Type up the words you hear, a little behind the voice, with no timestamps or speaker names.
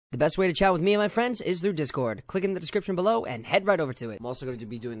The best way to chat with me and my friends is through Discord. Click in the description below and head right over to it. I'm also going to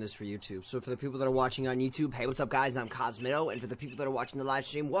be doing this for YouTube. So for the people that are watching on YouTube, hey, what's up, guys? I'm Cosmitto. And for the people that are watching the live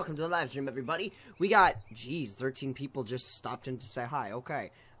stream, welcome to the live stream, everybody. We got, 13 people just stopped in to say hi.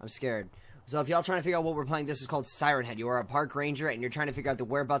 Okay, I'm scared. So if y'all trying to figure out what we're playing, this is called Siren Head. You are a park ranger, and you're trying to figure out the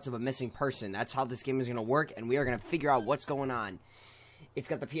whereabouts of a missing person. That's how this game is going to work, and we are going to figure out what's going on. It's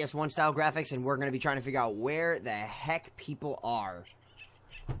got the PS1 style graphics, and we're going to be trying to figure out where the heck people are.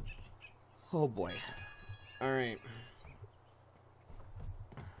 Oh boy. Alright.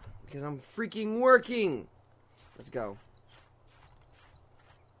 Because I'm freaking working. Let's go.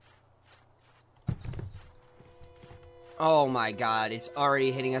 Oh my god, it's already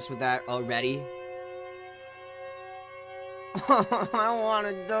hitting us with that already. I want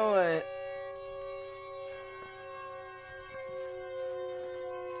to do it.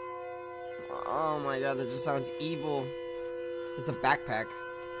 Oh my god, that just sounds evil. It's a backpack.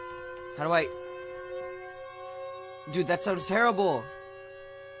 How do I... Dude, that sounds terrible.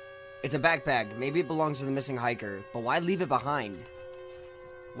 It's a backpack. Maybe it belongs to the missing hiker. But why leave it behind?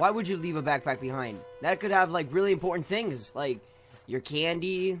 Why would you leave a backpack behind? That could have, like, really important things. Like, your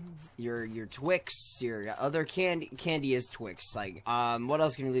candy, your Twix, your other candy. Candy is Twix. Like, what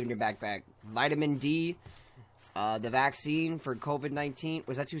else can you leave in your backpack? Vitamin D. The vaccine for COVID-19.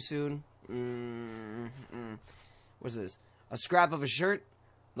 Was that too soon? What's this? A scrap of a shirt?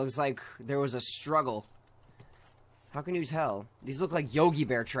 Looks like there was a struggle. How can you tell? These look like Yogi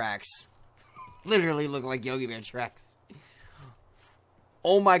Bear tracks. Literally look like Yogi Bear tracks.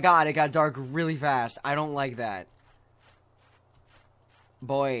 Oh my god, it got dark really fast. I don't like that.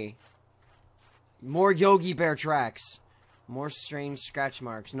 Boy. More Yogi Bear tracks. More strange scratch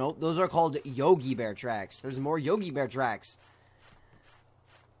marks. Nope, those are called Yogi Bear tracks. There's more Yogi Bear tracks.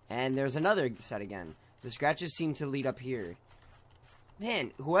 And there's another set again. The scratches seem to lead up here.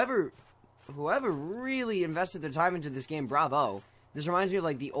 Man, whoever really invested their time into this game, bravo. This reminds me of,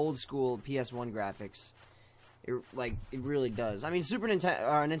 like, the old school PS1 graphics. It really does. I mean,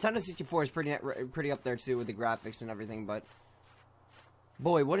 Nintendo 64 is pretty up there, too, with the graphics and everything, but...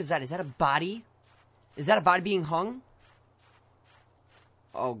 Boy, what is that? Is that a body? Is that a body being hung?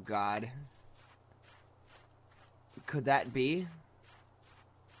 Oh, God. Could that be?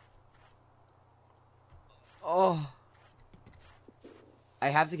 Oh... I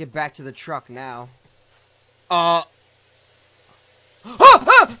have to get back to the truck now. Ah!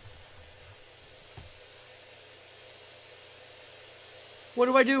 What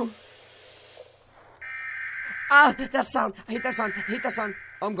do I do? Ah! That sound! I hate that sound! I hate that sound!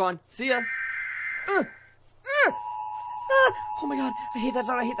 Oh, I'm gone. See ya! Oh my god! I hate that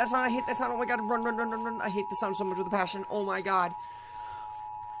sound! I hate that sound! I hate that sound! Oh my god! Run, run, run, run, run! I hate the sound so much with a passion! Oh my god!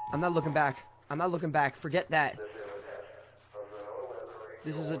 I'm not looking back. I'm not looking back. Forget that.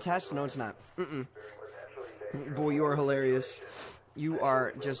 This is a test? No, it's not. Boy, you are hilarious. You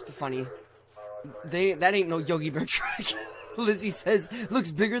are just funny. That ain't no Yogi Bear track. Lizzie says, looks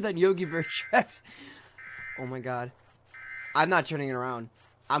bigger than Yogi Bear tracks. Oh my god. I'm not turning it around.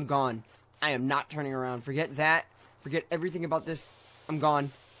 I'm gone. I am not turning around. Forget that. Forget everything about this. I'm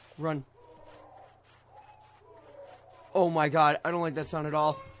gone. Run. Oh my god. I don't like that sound at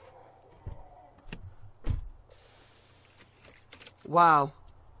all. Wow.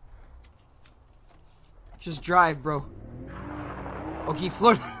 Just drive, bro. Oh, he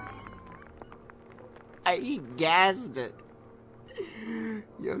floated. He gassed it.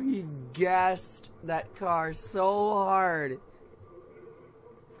 Yo, he gassed that car so hard.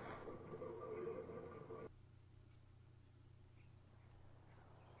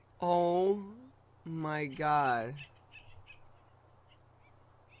 Oh my god.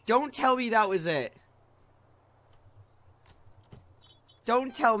 Don't tell me that was it.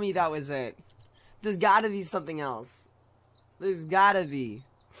 Don't tell me that was it. There's gotta be something else. There's gotta be.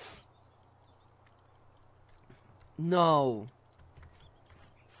 No.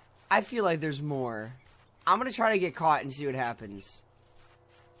 I feel like there's more. I'm gonna try to get caught and see what happens.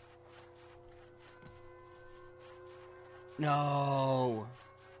 No.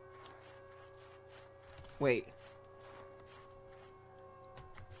 Wait.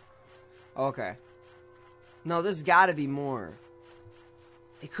 Okay. No, there's gotta be more.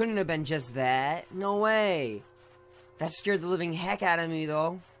 It couldn't have been just that. No way. That scared the living heck out of me,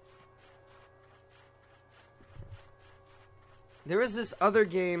 though. There was this other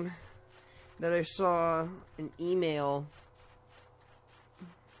game that I saw an email.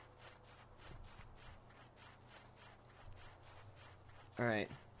 Alright.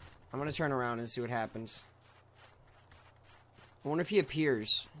 I'm gonna turn around and see what happens. I wonder if he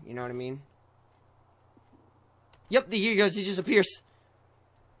appears. You know what I mean? Yep, there he goes. He just appears.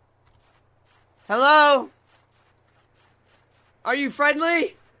 Hello? Are you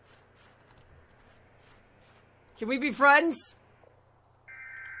friendly? Can we be friends?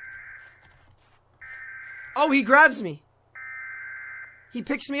 Oh, he grabs me. He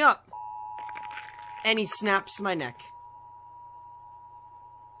picks me up. And he snaps my neck.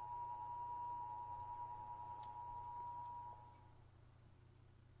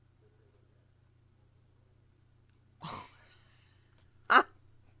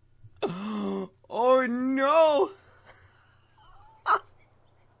 Oh no!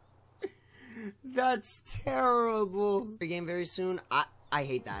 That's terrible. Game very soon. I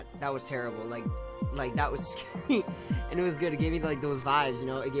hate that. That was terrible. Like that was scary, and it was good. It gave me like those vibes, you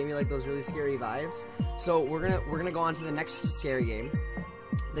know. It gave me like those really scary vibes. So we're gonna go on to the next scary game.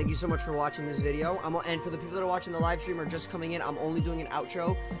 Thank you so much for watching this video. And for the people that are watching the live stream or just coming in, I'm only doing an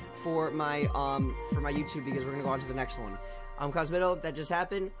outro for my YouTube because we're gonna go on to the next one. I'm Cosmitto. That just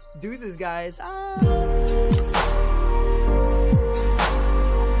happened. Deuces, guys. Ah.